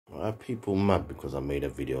People mad because I made a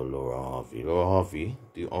video of Laura Harvey. Laura Harvey,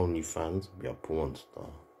 do Onlyfans, be a porn star.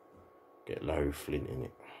 Get Larry Flint in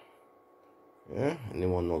it. Yeah?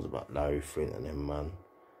 Anyone knows about Larry Flint and them, man?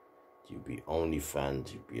 You be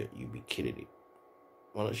Onlyfans, you be killing it.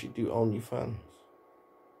 Why don't you do Onlyfans?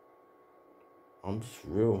 I'm just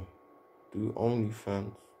real. Do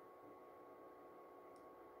Onlyfans.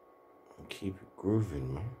 And keep it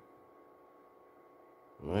grooving, man.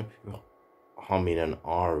 My people humming and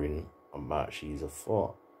ahhing about she's a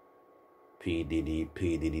fuck. P.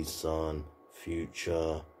 Diddy's son,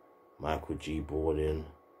 Future, Michael G. Boring.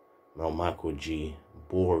 No, Michael G.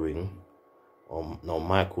 Boring. No,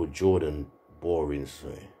 Michael Jordan Boring,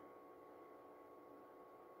 sorry.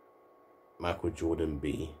 Michael Jordan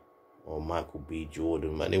B. Or Michael B.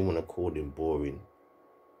 Jordan. Man, they want to call him Boring.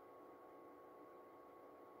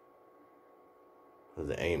 Because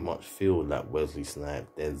there ain't much field like Wesley Snipes,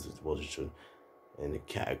 Denzel Washington in the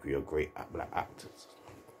category of great black actors.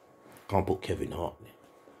 Can't put Kevin Hart there.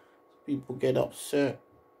 People get upset.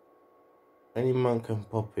 Any man can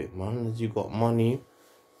pop it, man. As you got money,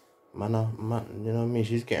 man, you know what I mean?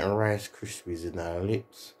 She's getting Rice Krispies in her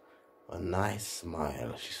lips. A nice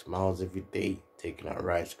smile. She smiles every day, taking out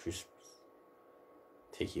Rice Krispies.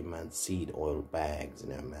 Taking man's seed oil bags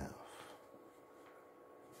in her mouth.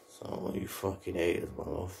 So, you fucking haters, man,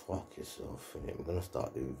 go fuck yourself. And I'm gonna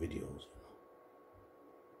start doing videos,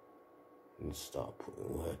 you know. Start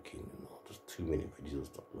putting work in, you know. Just too many videos,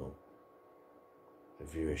 don't know. The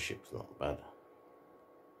viewership's not bad.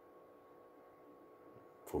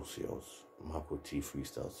 Procio's Michael T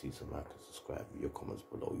Freestyle Season. Like and subscribe. View your comments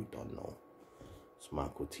below. You don't know. It's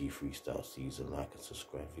Michael T Freestyle Season. Like and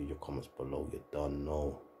subscribe. View your comments below. You don't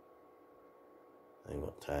know. I ain't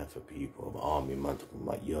got time for people of army man talking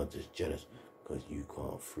about you're just jealous because you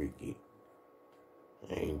can't freak it.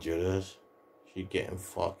 I ain't jealous. She getting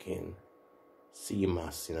fucking sea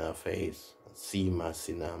mass in her face, and sea mass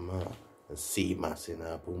in her mouth, and sea mass in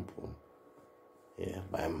her boom boom. Yeah,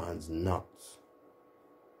 by man's nuts.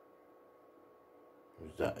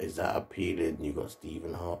 Is that appealing? You got Steve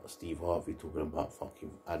Harvey talking about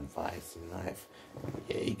fucking advice in life.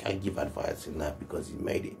 Yeah, you can't give advice in life because he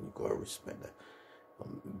made it and you gotta respect that.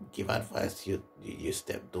 Give advice to your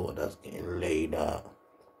stepdaughter that's getting laid out.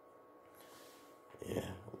 Yeah,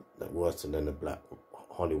 that worse than the black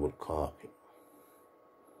Hollywood carpet.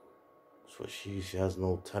 So she has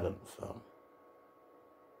no talent, fam.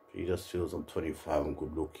 She just feels I'm 25, I'm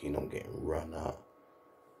good looking, I'm getting run out.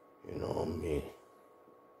 You know what I mean?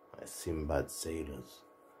 Like Sinbad sailors.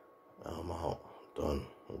 I'm out, done.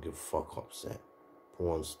 I don't give a fuck upset.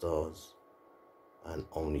 Porn stars and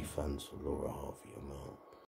Onlyfans for Laura Harvey, I'm out.